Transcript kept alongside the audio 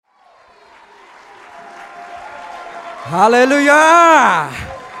Hallelujah!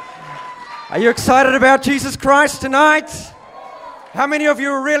 Are you excited about Jesus Christ tonight? How many of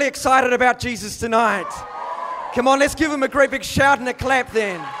you are really excited about Jesus tonight? Come on, let's give him a great big shout and a clap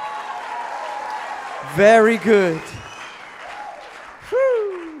then. Very good.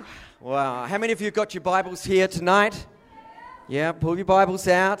 Whew. Wow. How many of you got your Bibles here tonight? Yeah, pull your Bibles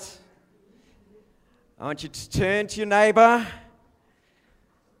out. I want you to turn to your neighbor.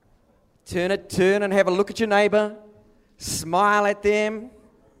 Turn and have a look at your neighbor. Smile at them.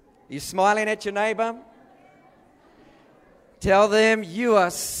 Are you smiling at your neighbor? Tell them you are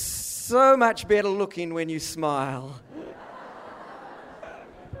so much better looking when you smile.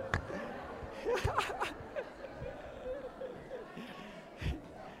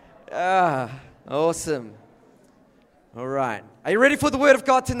 Awesome. All right. Are you ready for the Word of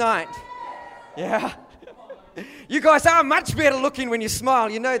God tonight? Yeah. You guys are much better looking when you smile.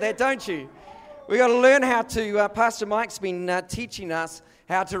 You know that, don't you? We've got to learn how to, Pastor Mike's been teaching us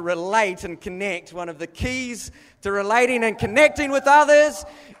how to relate and connect. One of the keys to relating and connecting with others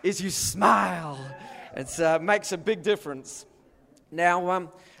is you smile. It makes a big difference. Now,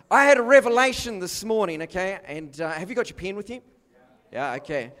 I had a revelation this morning, okay? And have you got your pen with you? Yeah,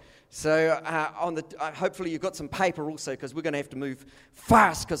 okay. So hopefully you've got some paper also, because we're going to have to move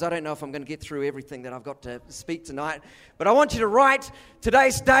fast, because I don't know if I'm going to get through everything that I've got to speak tonight. But I want you to write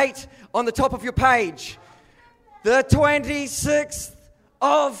today's date on the top of your page. The 26th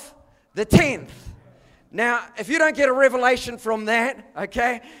of the 10th. Now, if you don't get a revelation from that,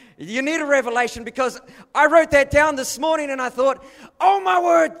 okay, you need a revelation, because I wrote that down this morning and I thought, oh my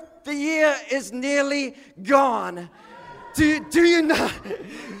word, the year is nearly gone. Do you know?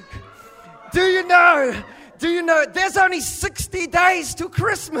 Do you know? There's only 60 days to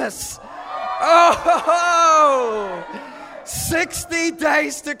Christmas. Oh, 60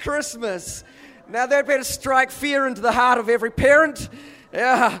 days to Christmas. Now that better strike fear into the heart of every parent.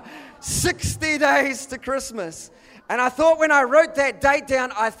 Yeah, 60 days to Christmas. And I thought, when I wrote that date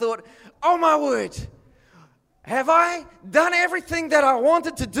down, I thought, oh my word, have I done everything that I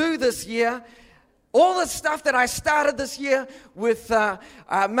wanted to do this year? All the stuff that I started this year with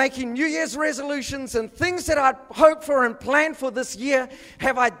making New Year's resolutions and things that I'd hoped for and planned for this year,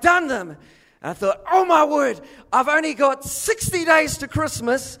 have I done them? And I thought, oh my word, I've only got 60 days to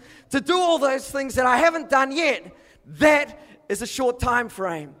Christmas to do all those things that I haven't done yet. That is a short time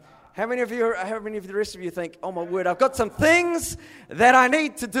frame. How many of the rest of you think, oh my word, I've got some things that I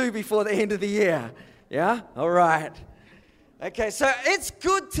need to do before the end of the year? Yeah? All right. Okay, so it's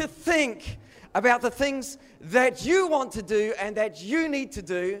good to think about the things that you want to do and that you need to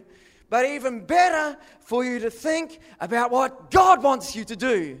do, but even better for you to think about what God wants you to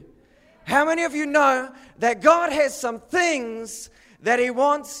do. How many of you know that God has some things that He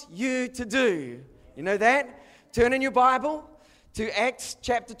wants you to do? You know that? Turn in your Bible to Acts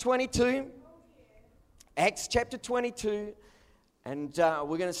chapter 22. Acts chapter 22, and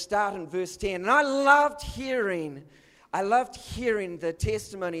we're going to start in verse 10. And I loved hearing the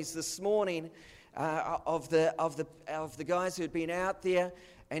testimonies this morning of the guys who had been out there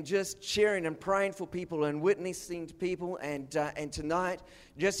and just sharing and praying for people and witnessing to people, and tonight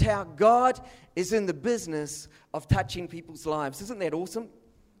just how God is in the business of touching people's lives. Isn't that awesome?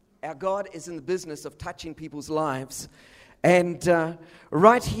 Our God is in the business of touching people's lives. And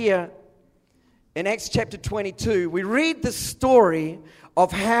right here in Acts chapter 22, we read the story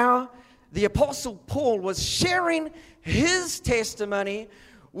of how the Apostle Paul was sharing his testimony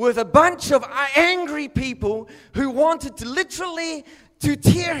with a bunch of angry people who wanted to literally to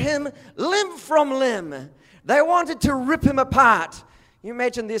tear him limb from limb. They wanted to rip him apart. You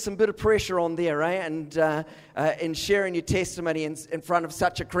imagine there's some bit of pressure on there, right? And in sharing your testimony in front of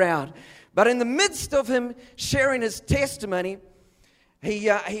such a crowd. But in the midst of him sharing his testimony, he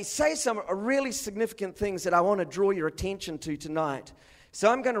says some really significant things that I want to draw your attention to tonight. So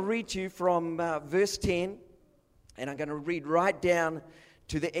I'm going to read to you from verse 10, and I'm going to read right down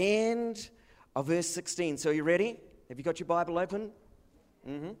to the end of verse 16. So are you ready? Have you got your Bible open?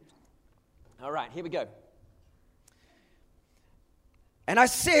 Mm-hmm. All right, here we go. And I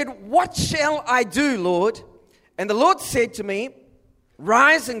said, what shall I do, Lord? And the Lord said to me,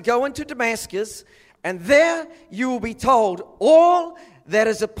 rise and go into Damascus, and there you will be told all that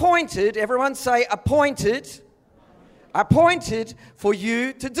is appointed, everyone say appointed for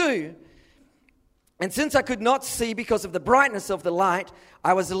you to do. And since I could not see because of the brightness of the light,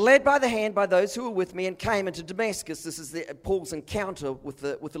 I was led by the hand by those who were with me and came into Damascus. This is Paul's encounter with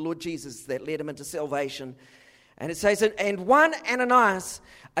the Lord Jesus that led him into salvation. And it says, and one Ananias,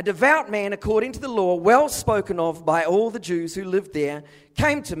 a devout man according to the law, well spoken of by all the Jews who lived there,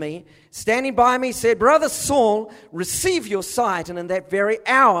 came to me, standing by me, said, Brother Saul, receive your sight. And in that very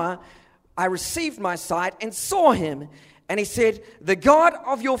hour I received my sight and saw him. And he said, the God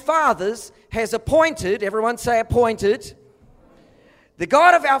of your fathers has appointed, everyone say appointed. The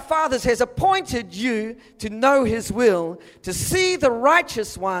God of our fathers has appointed you to know his will, to see the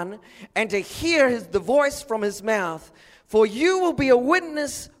righteous one, and to hear the voice from his mouth. For you will be a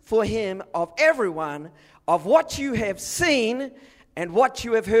witness for him of everyone, of what you have seen and what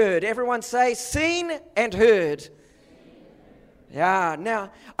you have heard. Everyone say, seen and heard. Yeah,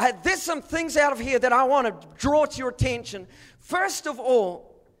 now, there's some things out of here that I want to draw to your attention. First of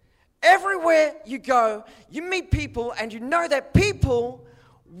all, everywhere you go, you meet people and you know that people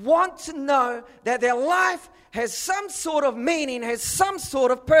want to know that their life has some sort of meaning, has some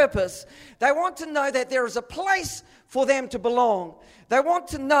sort of purpose. They want to know that there is a place for them to belong. They want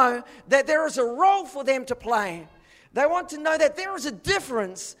to know that there is a role for them to play. They want to know that there is a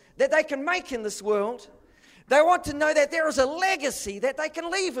difference that they can make in this world. They want to know that there is a legacy that they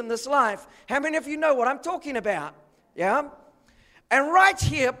can leave in this life. How many of you know what I'm talking about? Yeah? And right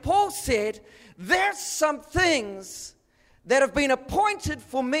here, Paul said, there's some things that have been appointed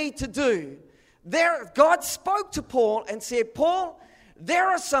for me to do. God spoke to Paul and said, Paul, there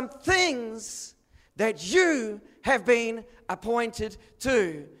are some things that you have been appointed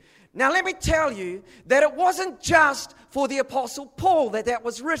to. Now, let me tell you that it wasn't just for the Apostle Paul that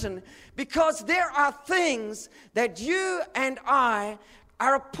was written, because there are things that you and I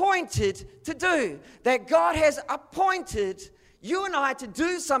are appointed to do, that God has appointed you and I to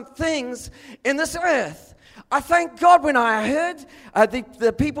do some things in this earth. I thank God when I heard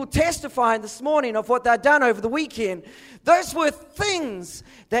the people testifying this morning of what they'd done over the weekend. Those were things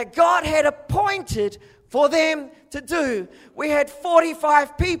that God had appointed for them to do. We had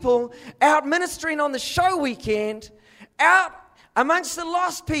 45 people out ministering on the show weekend, out amongst the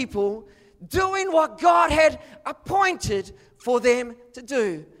lost people, doing what God had appointed for them to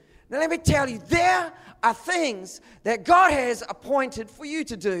do. Now let me tell you, there are things that God has appointed for you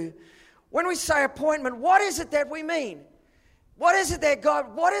to do. When we say appointment, what is it that we mean? What is it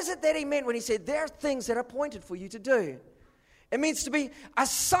that he meant when he said there are things that are appointed for you to do? It means to be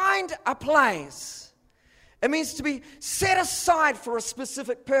assigned a place. It means to be set aside for a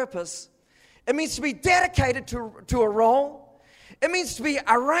specific purpose. It means to be dedicated to a role. It means to be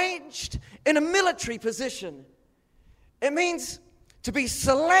arranged in a military position. It means to be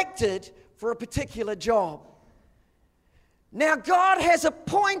selected for a particular job. Now, God has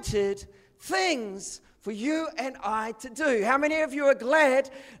appointed things for you and I to do. How many of you are glad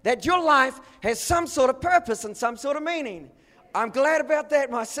that your life has some sort of purpose and some sort of meaning? I'm glad about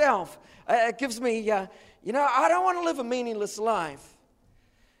that myself. It gives me... I don't want to live a meaningless life.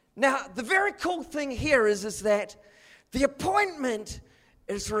 Now, the very cool thing here is that the appointment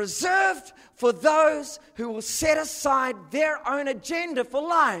is reserved for those who will set aside their own agenda for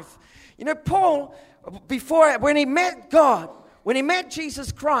life. You know, Paul, when he met God, when he met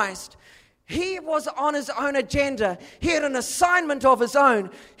Jesus Christ, he was on his own agenda. He had an assignment of his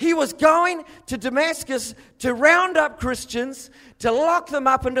own. He was going to Damascus to round up Christians, to lock them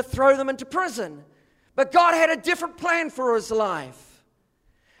up and to throw them into prison. But God had a different plan for his life.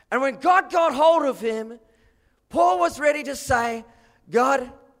 And when God got hold of him, Paul was ready to say,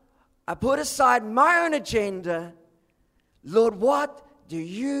 God, I put aside my own agenda. Lord, what do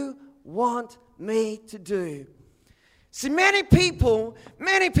you want me to do? See, many people,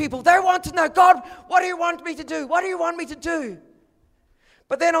 they want to know, God, what do you want me to do? What do you want me to do?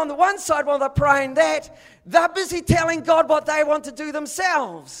 But then on the one side, while they're praying that, they're busy telling God what they want to do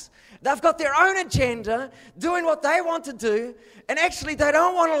themselves. They've got their own agenda, doing what they want to do, and actually they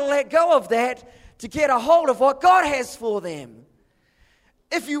don't want to let go of that to get a hold of what God has for them.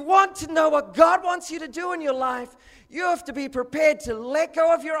 If you want to know what God wants you to do in your life, you have to be prepared to let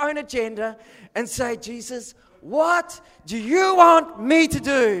go of your own agenda and say, Jesus, what do you want me to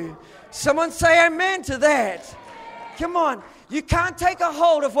do? Someone say amen to that. Come on. You can't take a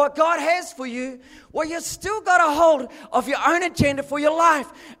hold of what God has for you. Well, you've still got a hold of your own agenda for your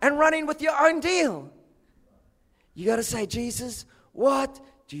life and running with your own deal. You got to say, Jesus, what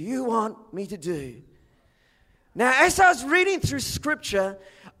do you want me to do? Now, as I was reading through Scripture,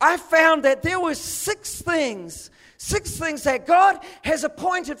 I found that there were six things that God has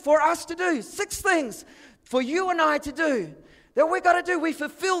appointed for us to do. 6 things for you and I to do that we've got to do. We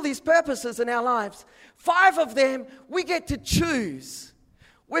fulfill these purposes in our lives. 5 of them, we get to choose.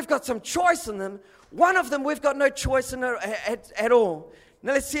 We've got some choice in them. 1 of them, we've got no choice in at all.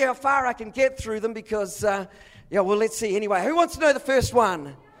 Now, let's see how far I can get through them because Yeah, well, let's see. Anyway, who wants to know the first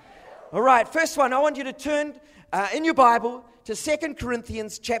one? All right, first one. I want you to turn in your Bible to 2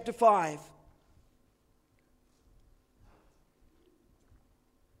 Corinthians chapter 5.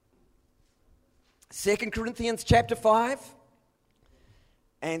 Second Corinthians chapter 5,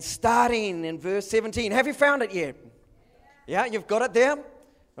 and starting in verse 17. Have you found it yet? Yeah, you've got it there?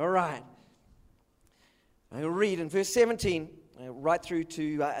 All right. I'll read in verse 17, right through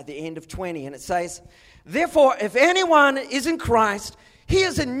to the end of 20, and it says, "Therefore, if anyone is in Christ, he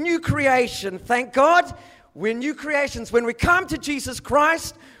is a new creation." Thank God, we're new creations. When we come to Jesus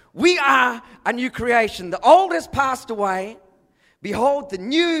Christ, we are a new creation. The old has passed away. Behold, the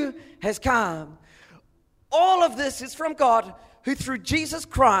new has come. All of this is from God, who through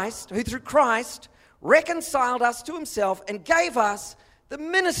Christ reconciled us to himself and gave us the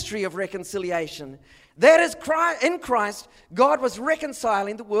ministry of reconciliation. That is, in Christ, God was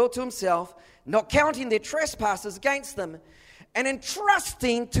reconciling the world to himself, not counting their trespasses against them, and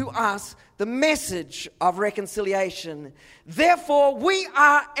entrusting to us the message of reconciliation. Therefore, we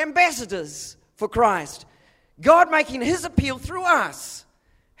are ambassadors for Christ, God making his appeal through us.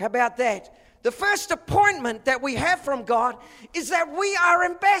 How about that? The first appointment that we have from God is that we are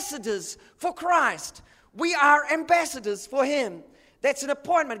ambassadors for Christ. We are ambassadors for him. That's an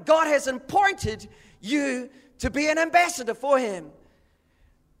appointment. God has appointed you to be an ambassador for him.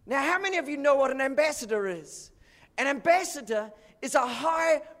 Now, how many of you know what an ambassador is? An ambassador is a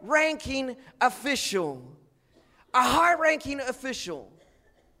high-ranking official. A high-ranking official.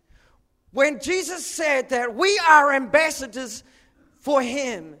 When Jesus said that we are ambassadors for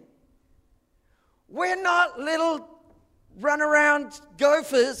him, we're not little run-around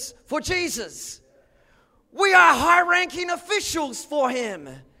gophers for Jesus. We are high-ranking officials for him.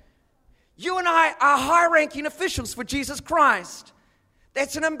 You and I are high-ranking officials for Jesus Christ.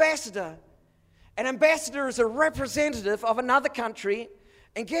 That's an ambassador. An ambassador is a representative of another country,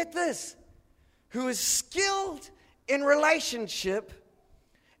 and get this, who is skilled in relationship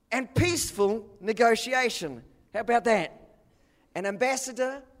and peaceful negotiation. How about that? An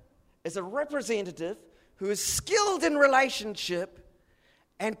ambassador is a representative who is skilled in relationship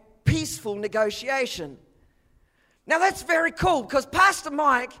and peaceful negotiation. Now that's very cool, because Pastor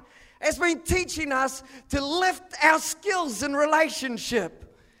Mike has been teaching us to lift our skills in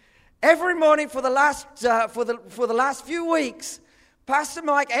relationship. Every morning for the last few weeks, Pastor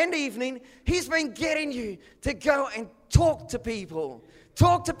Mike and evening, he's been getting you to go and talk to people.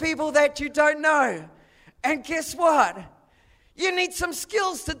 Talk to people that you don't know. And guess what? You need some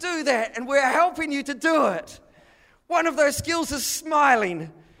skills to do that, and we're helping you to do it. One of those skills is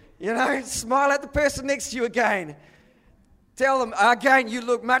smiling. You know, smile at the person next to you again. Tell them, again, you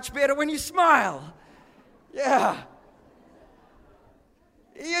look much better when you smile. Yeah.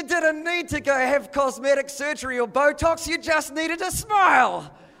 You didn't need to go have cosmetic surgery or Botox. You just needed a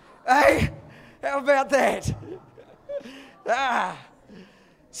smile. Hey, how about that?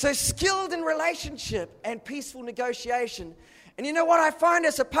 So skilled in relationship and peaceful negotiation. And you know what I find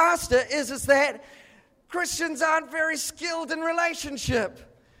as a pastor is that Christians aren't very skilled in relationship.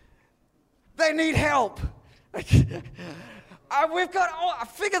 They need help.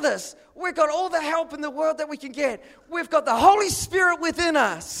 Figure this. We've got all the help in the world that we can get. We've got the Holy Spirit within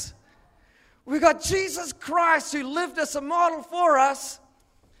us. We've got Jesus Christ who lived as a model for us.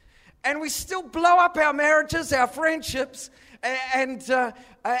 And we still blow up our marriages, our friendships, and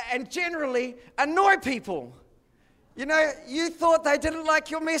generally annoy people. You know, you thought they didn't like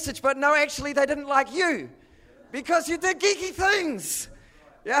your message, but no, actually they didn't like you because you did geeky things.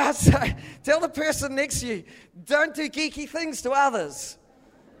 Yeah, so tell the person next to you, don't do geeky things to others.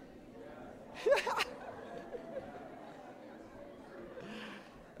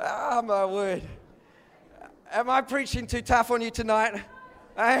 Oh, my word. Am I preaching too tough on you tonight?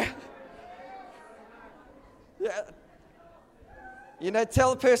 Eh? Yeah. You know,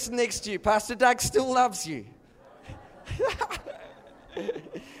 tell the person next to you, Pastor Doug still loves you.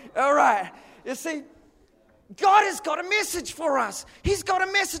 All right. You see, God has got a message for us. He's got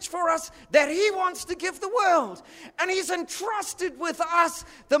a message for us that he wants to give the world. And he's entrusted with us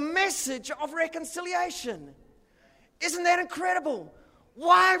the message of reconciliation. Isn't that incredible?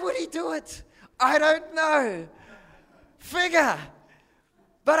 Why would he do it? I don't know. Figure.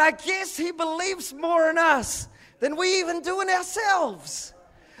 But I guess he believes more in us than we even do in ourselves.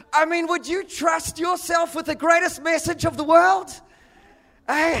 I mean, would you trust yourself with the greatest message of the world?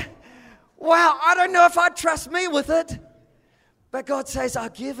 Well, I don't know if I'd trust me with it. But God says,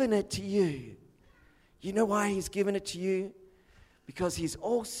 I've given it to you. You know why he's given it to you? Because he's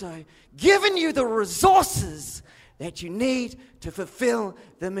also given you the resources that you need to fulfill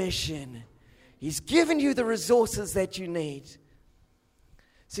the mission. He's given you the resources that you need.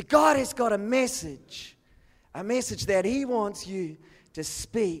 See, God has got a message that He wants you to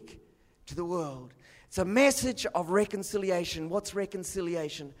speak to the world. It's a message of reconciliation. What's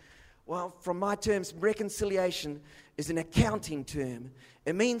reconciliation? Well, from my terms, reconciliation is an accounting term.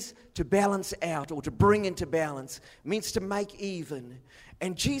 It means to balance out or to bring into balance. It means to make even.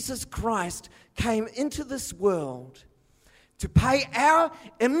 And Jesus Christ came into this world to pay our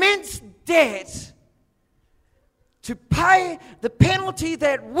immense debt, to pay the penalty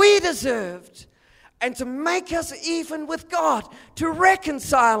that we deserved, and to make us even with God, to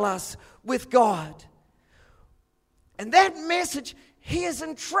reconcile us with God. And that message He has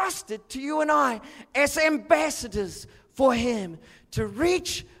entrusted to you and I as ambassadors for Him to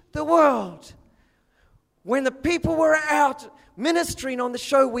reach the world. When the people were out ministering on the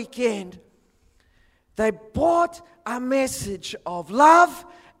show weekend, they brought a message of love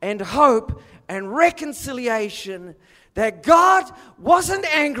and hope and reconciliation, that God wasn't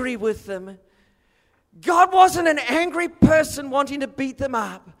angry with them. God wasn't an angry person wanting to beat them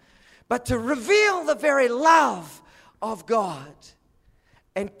up, but to reveal the very love of God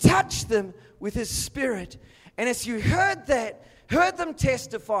and touch them with His Spirit. And as you heard them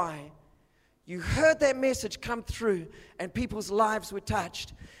testify, you heard that message come through and people's lives were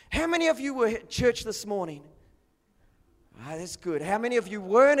touched. How many of you were at church this morning? That's good. How many of you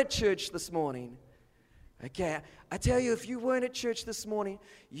weren't at church this morning? Okay, I tell you, if you weren't at church this morning,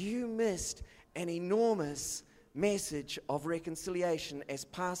 you missed an enormous message of reconciliation as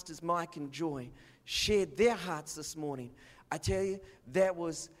Pastors Mike and Joy shared their hearts this morning. I tell you, that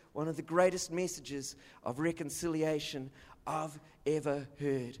was one of the greatest messages of reconciliation I've ever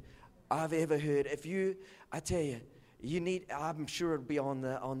heard. I tell you, I'm sure it'll be on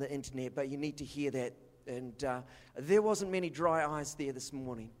the internet, but you need to hear that. And there wasn't many dry eyes there this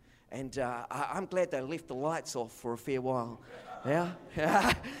morning. And I'm glad they left the lights off for a fair while.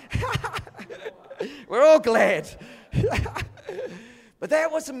 Yeah? We're all glad. But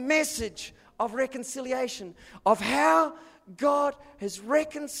that was a message of reconciliation, of how God has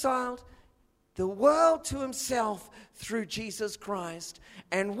reconciled the world to Himself through Jesus Christ.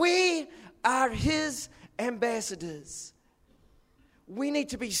 And we are His ambassadors. We need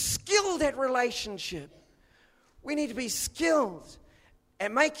to be skilled at relationship. We need to be skilled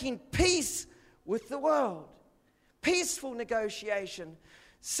at making peace with the world. Peaceful negotiation.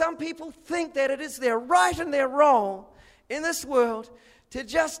 Some people think that it is their right and their wrong in this world to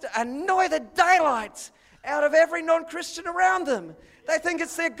just annoy the daylights out of every non-Christian around them. They think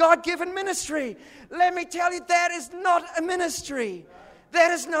it's their God-given ministry. Let me tell you, that is not a ministry.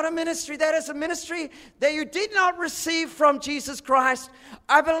 That is not a ministry. That is a ministry that you did not receive from Jesus Christ.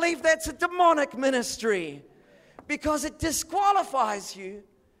 I believe that's a demonic ministry because it disqualifies you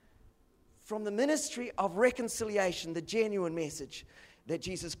from the ministry of reconciliation, the genuine message that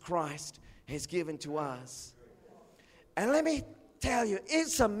Jesus Christ has given to us. And let me tell you,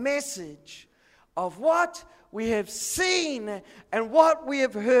 it's a message of what we have seen and what we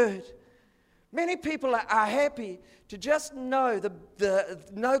have heard. Many people are happy to just know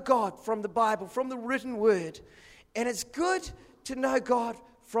know God from the Bible, from the written word. And it's good to know God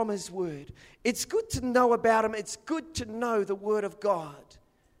from His word. It's good to know about Him. It's good to know the word of God.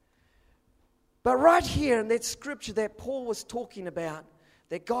 But right here in that scripture that Paul was talking about,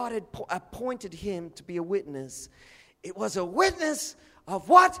 that God had appointed him to be a witness, it was a witness of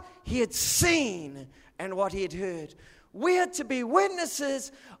what he had seen and what he had heard. We are to be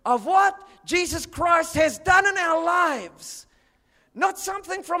witnesses of what Jesus Christ has done in our lives. Not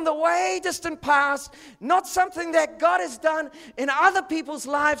something from the way distant past, not something that God has done in other people's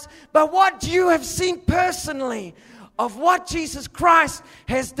lives, but what you have seen personally of what Jesus Christ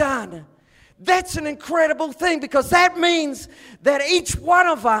has done. That's an incredible thing, because that means that each one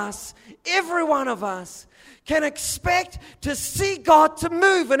of us, every one of us, can expect to see God to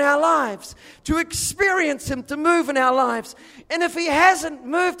move in our lives, to experience Him to move in our lives. And if He hasn't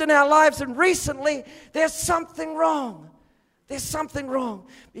moved in our lives and recently, there's something wrong. There's something wrong,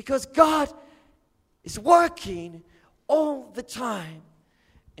 because God is working all the time,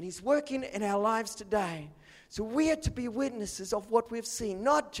 and He's working in our lives today. So we are to be witnesses of what we've seen,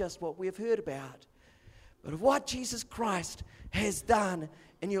 not just what we have heard about, but of what Jesus Christ has done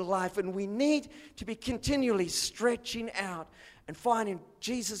in your life. And we need to be continually stretching out and finding,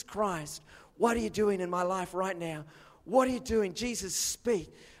 Jesus Christ, what are you doing in my life right now? What are you doing? Jesus,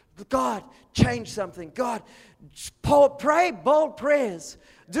 speak. God, change something. God, pray bold prayers.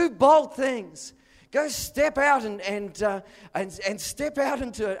 Do bold things. Go step out and step out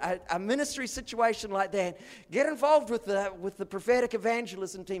into a ministry situation like that. Get involved with the prophetic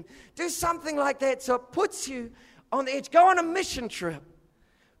evangelism team. Do something like that so it puts you on the edge. Go on a mission trip.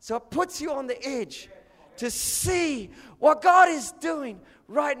 So it puts you on the edge to see what God is doing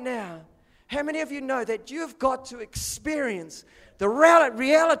right now. How many of you know that you've got to experience the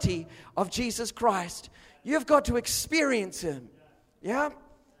reality of Jesus Christ? You've got to experience Him. Yeah?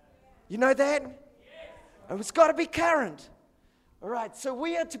 You know that? It's got to be current. All right, so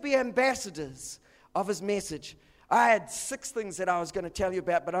we are to be ambassadors of His message. I had 6 things that I was going to tell you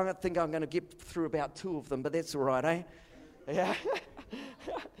about, but I don't think I'm going to get through about 2 of them, but that's all right, eh? Yeah.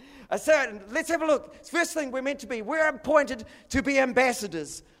 So let's have a look. First thing we're meant to be, we're appointed to be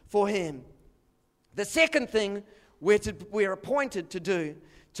ambassadors for Him. The second thing we're appointed to do,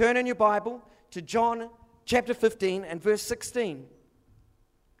 turn in your Bible to John chapter 15 and verse 16.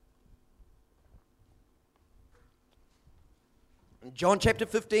 John chapter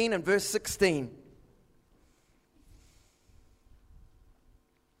 15 and verse 16.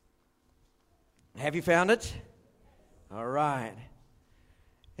 Have you found it? All right.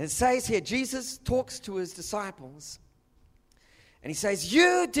 It says here, Jesus talks to His disciples. And He says,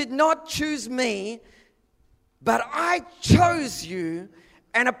 "You did not choose me, but I chose you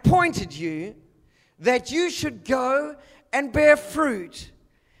and appointed you that you should go and bear fruit,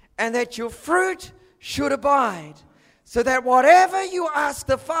 and that your fruit should abide, so that whatever you ask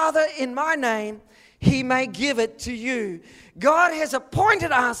the Father in my name, He may give it to you." God has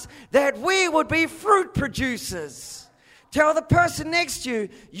appointed us that we would be fruit producers. Tell the person next to you,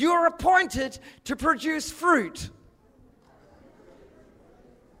 you're appointed to produce fruit.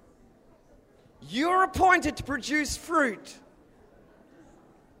 You're appointed to produce fruit.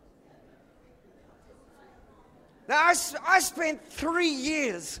 Now, I spent 3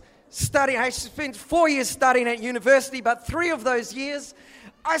 years studying. I spent 4 years studying at university, but 3 of those years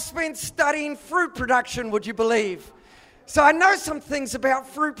I spent studying fruit production, would you believe? So I know some things about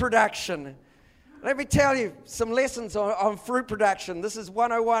fruit production. Let me tell you some lessons on fruit production. This is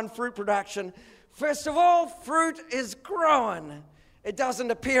 101 fruit production. First of all, fruit is growing. It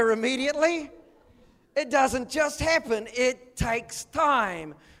doesn't appear immediately. It doesn't just happen. It takes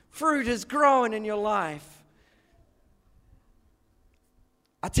time. Fruit is growing in your life.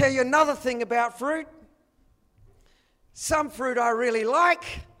 I'll tell you another thing about fruit. Some fruit I really like.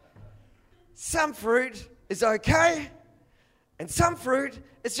 Some fruit is okay. And some fruit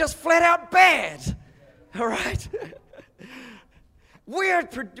is just flat out bad. All right? We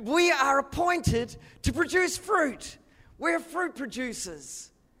are appointed to produce fruit. We're fruit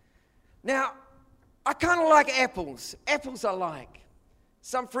producers. Now, I kind of like apples. Apples I like.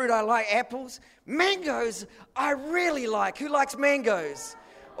 Some fruit I like, apples. Mangoes I really like. Who likes mangoes?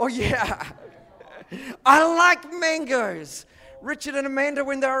 Oh, yeah. I like mangoes. Richard and Amanda,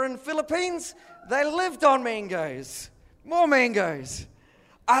 when they were in the Philippines, they lived on mangoes. More mangoes.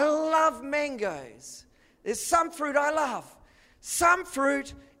 I love mangoes. There's some fruit I love. Some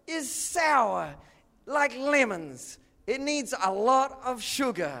fruit is sour, like lemons. It needs a lot of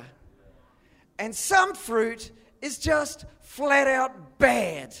sugar. And some fruit is just flat out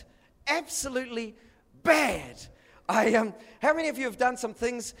bad. Absolutely bad. How many of you have done some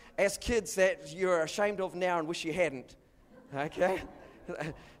things as kids that you're ashamed of now and wish you hadn't? Okay?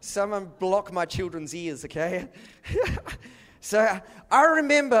 Someone block my children's ears, okay? So I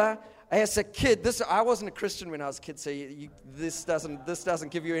remember as a kid, I wasn't a Christian when I was a kid, so this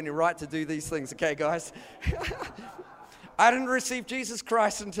doesn't give you any right to do these things, okay, guys? I didn't receive Jesus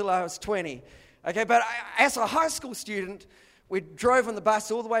Christ until I was 20. Okay, but as a high school student, we drove on the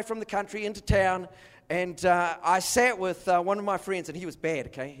bus all the way from the country into town, and I sat with one of my friends, and he was bad.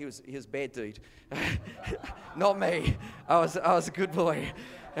 Okay, he was a bad dude, not me. I was a good boy.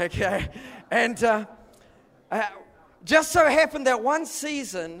 Okay, and just so happened that one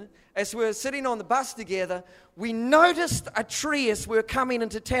season, as we were sitting on the bus together, we noticed a tree as we were coming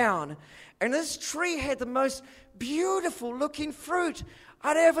into town, and this tree had the most beautiful looking fruit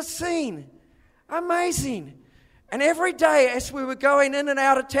I'd ever seen. Amazing. And every day as we were going in and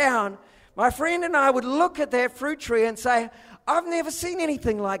out of town, my friend and I would look at that fruit tree and say, "I've never seen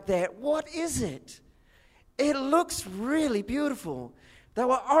anything like that. What is it? It looks really beautiful." They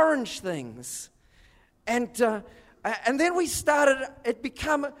were orange things. And then it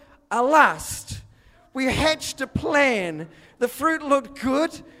became a lust. We hatched a plan. The fruit looked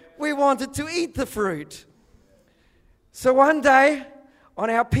good. We wanted to eat the fruit. So one day, on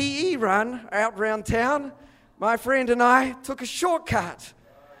our PE run out around town, my friend and I took a shortcut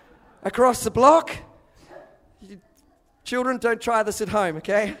across the block. Children, don't try this at home,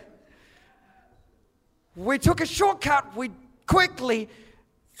 okay? We took a shortcut. We quickly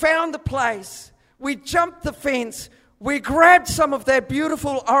found the place. We jumped the fence. We grabbed some of that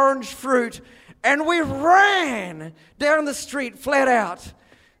beautiful orange fruit and we ran down the street flat out,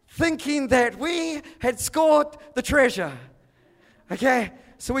 thinking that we had scored the treasure. Okay,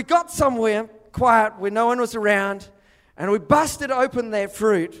 so we got somewhere quiet where no one was around, and we busted open that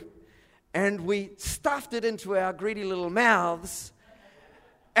fruit, and we stuffed it into our greedy little mouths.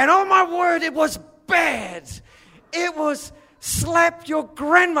 And oh my word, it was bad. It was slap your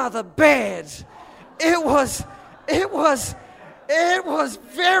grandmother bad. It was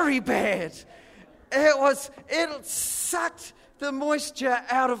very bad. It sucked the moisture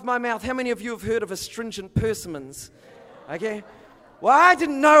out of my mouth. How many of you have heard of astringent persimmons? Okay. Well, I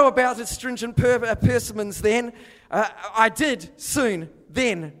didn't know about astringent persimmons then. I did soon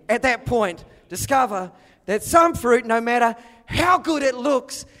then, at that point, discover that some fruit, no matter how good it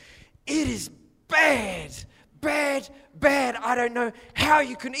looks, it is bad, bad, bad. I don't know how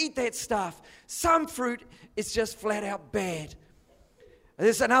you can eat that stuff. Some fruit is just flat out bad.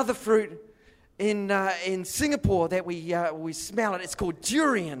 There's another fruit in Singapore that we smell it. It's called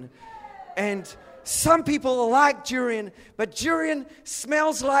durian. And some people like durian, but durian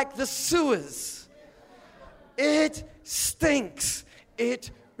smells like the sewers. It stinks.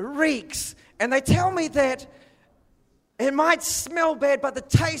 It reeks. And they tell me that it might smell bad, but the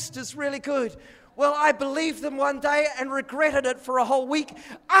taste is really good. Well, I believed them one day and regretted it for a whole week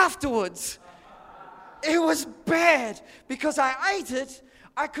afterwards. It was bad because I ate it.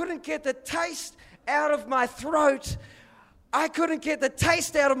 I couldn't get the taste out of my throat. I couldn't get the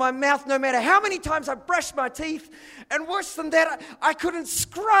taste out of my mouth no matter how many times I brushed my teeth. And worse than that, I couldn't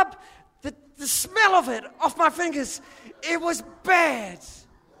scrub the smell of it off my fingers. It was bad.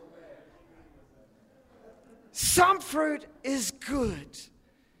 Some fruit is good.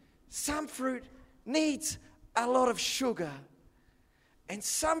 Some fruit needs a lot of sugar. And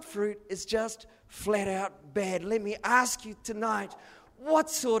some fruit is just flat out bad. Let me ask you tonight,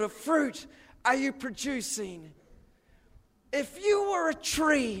 what sort of fruit are you producing? If you were a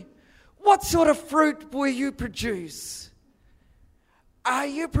tree, what sort of fruit will you produce? Are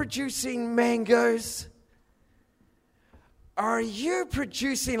you producing mangoes? Are you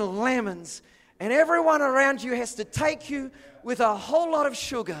producing lemons? And everyone around you has to take you with a whole lot of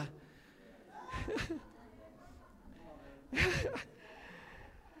sugar.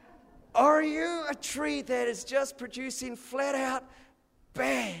 Are you a tree that is just producing flat out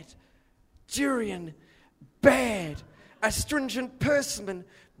bad durian, bad astringent persimmon,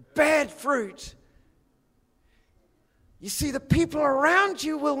 bad fruit? You see, the people around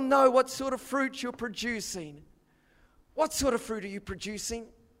you will know what sort of fruit you're producing. What sort of fruit are you producing?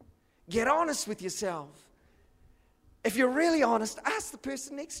 Get honest with yourself. If you're really honest, ask the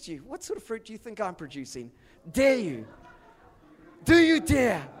person next to you, what sort of fruit do you think I'm producing? Dare you? Do you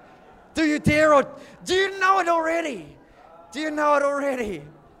dare? Do you dare, or do you know it already? Do you know it already?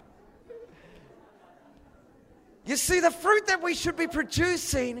 You see, the fruit that we should be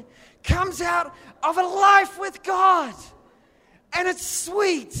producing comes out of a life with God. And it's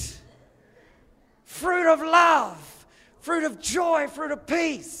sweet. Fruit of love, fruit of joy, fruit of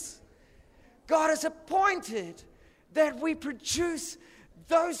peace. God has appointed that we produce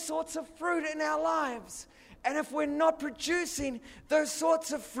those sorts of fruit in our lives. And if we're not producing those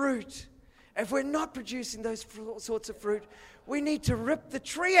sorts of fruit, we need to rip the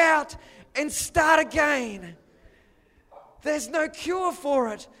tree out and start again. There's no cure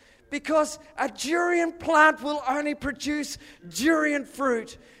for it because a durian plant will only produce durian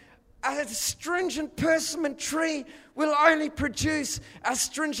fruit. A astringent persimmon tree will only produce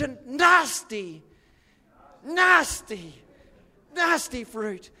astringent, nasty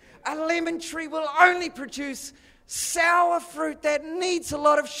fruit. A lemon tree will only produce sour fruit that needs a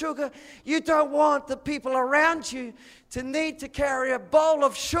lot of sugar. You don't want the people around you to need to carry a bowl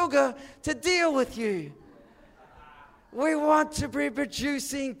of sugar to deal with you. We want to be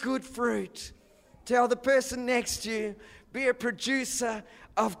producing good fruit. Tell the person next to you, be a producer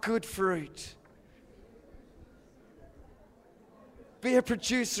of good fruit. Be a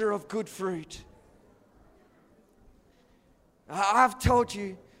producer of good fruit. I've told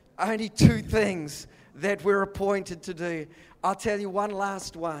you only two things that we're appointed to do. I'll tell you one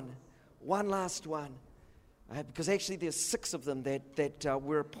last one. Because actually there's 6 of them that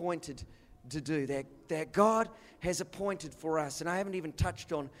we're appointed to do, that God has appointed for us. And I haven't even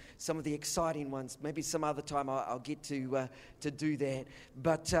touched on some of the exciting ones. Maybe some other time I'll get to do that.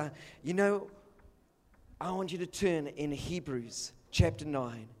 But, I want you to turn in Hebrews chapter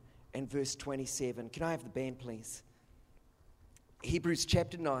 9 and verse 27. Can I have the band, please? Hebrews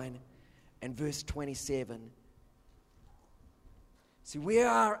chapter 9 and verse 27. See, we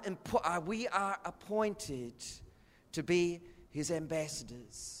are appointed to be his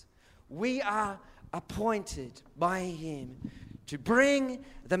ambassadors. We are appointed by him to bring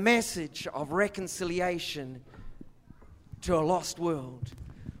the message of reconciliation to a lost world.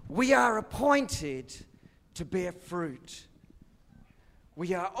 We are appointed to bear fruit.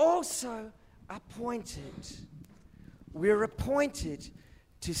 We are also appointed. We're appointed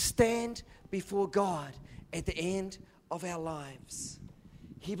to stand before God at the end of our lives.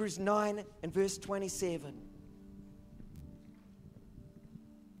 Hebrews 9 and verse 27.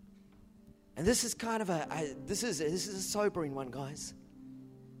 And this is kind of this is a sobering one, guys.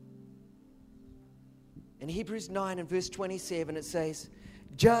 In Hebrews 9 and verse 27, it says,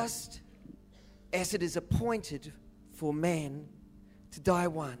 just as it is appointed for man to die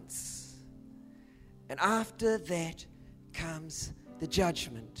once, and after that comes the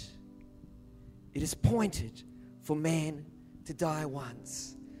judgment. It is appointed for man to die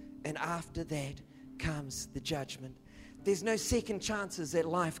once, and after that comes the judgment. There's no second chances at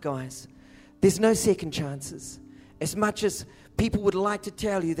life, guys. There's no second chances. As much as people would like to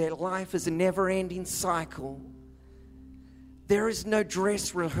tell you that life is a never-ending cycle, there is no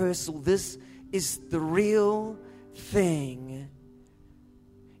dress rehearsal. This is the real thing.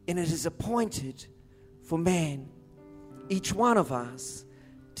 And it is appointed for man, each one of us,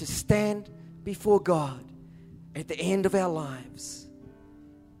 to stand before God at the end of our lives.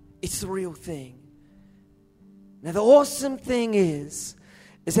 It's the real thing. Now, the awesome thing is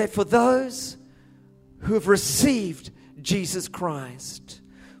that for those who have received Jesus Christ,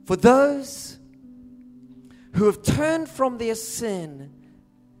 for those who have turned from their sin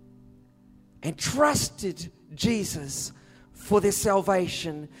and trusted Jesus for their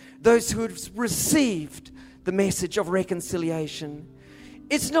salvation, those who have received the message of reconciliation,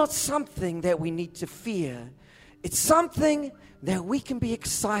 it's not something that we need to fear. It's something that we can be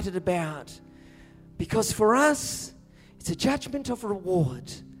excited about, because for us, it's a judgment of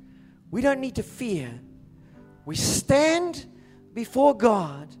reward. We don't need to fear. We stand before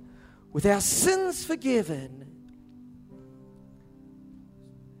God with our sins forgiven,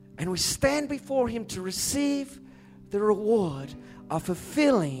 and we stand before him to receive the reward of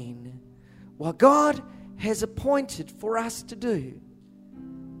fulfilling what God has appointed for us to do.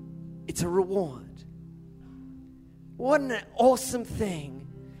 It's a reward. What an awesome thing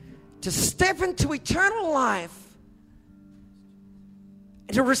to step into eternal life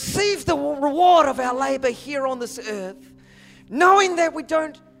and to receive the reward of our labor here on this earth, knowing that we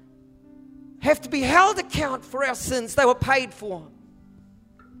don't have to be held account for our sins. They were paid for.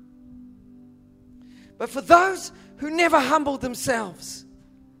 But for those who never humbled themselves,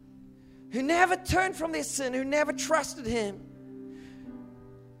 who never turned from their sin, who never trusted him,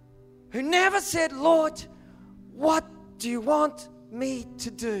 who never said, Lord, what do you want me to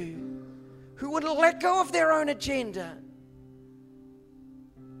do? Who would let go of their own agenda.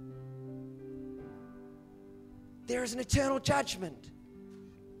 There is an eternal judgment.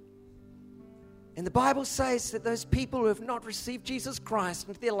 And the Bible says that those people who have not received Jesus Christ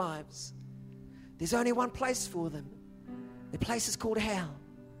into their lives, there's only one place for them. The place is called hell.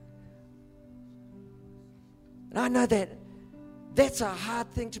 And I know that that's a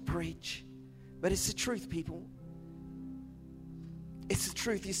hard thing to preach, but it's the truth, people. It's the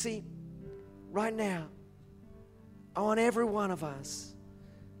truth. You see, right now, I want every one of us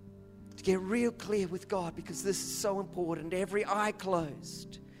to get real clear with God, because this is so important. Every eye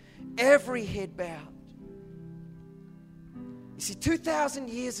closed, every head bowed. You see, 2,000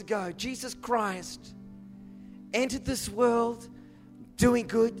 years ago, Jesus Christ entered this world doing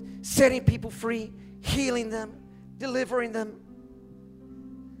good, setting people free, healing them, delivering them,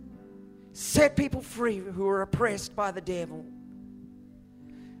 set people free who were oppressed by the devil.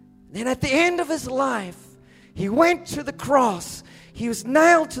 Then at the end of his life, he went to the cross. He was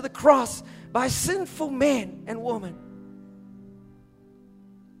nailed to the cross by sinful men and women.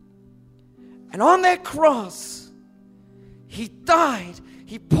 And on that cross, he died.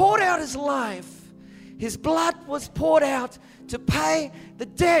 He poured out his life. His blood was poured out to pay the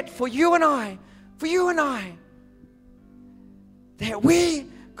debt for you and I, that we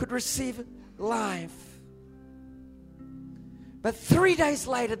could receive life. But 3 days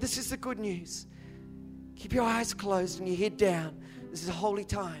later, this is the good news. Keep your eyes closed and your head down. This is a holy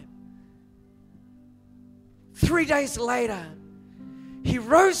time. 3 days later, he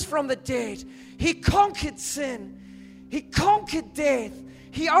rose from the dead. He conquered sin. He conquered death.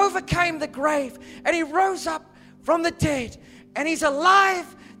 He overcame the grave, and he rose up from the dead, and he's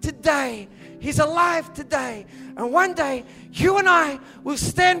alive today. He's alive today. And one day, you and I will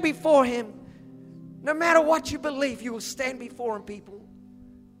stand before Him. No matter what you believe, you will stand before Him, people.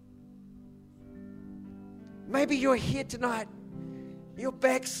 Maybe you're here tonight. You're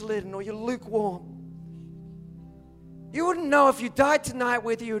backslidden or you're lukewarm. You wouldn't know if you died tonight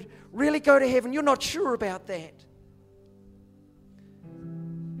whether you'd really go to heaven. You're not sure about that.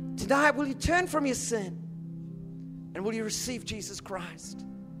 Tonight, will you turn from your sin? And will you receive Jesus Christ?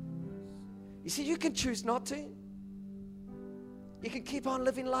 You see, you can choose not to. You can keep on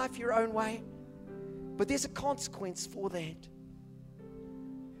living life your own way. But there's a consequence for that.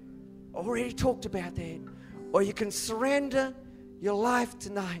 I already talked about that. Or you can surrender your life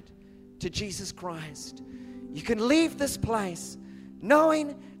tonight to Jesus Christ. You can leave this place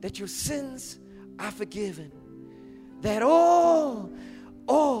knowing that your sins are forgiven. That all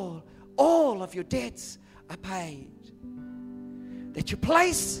of your debts are paid. That your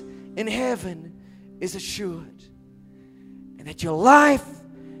place in heaven is assured. And that your life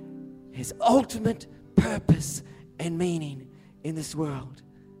has ultimate purpose and meaning in this world.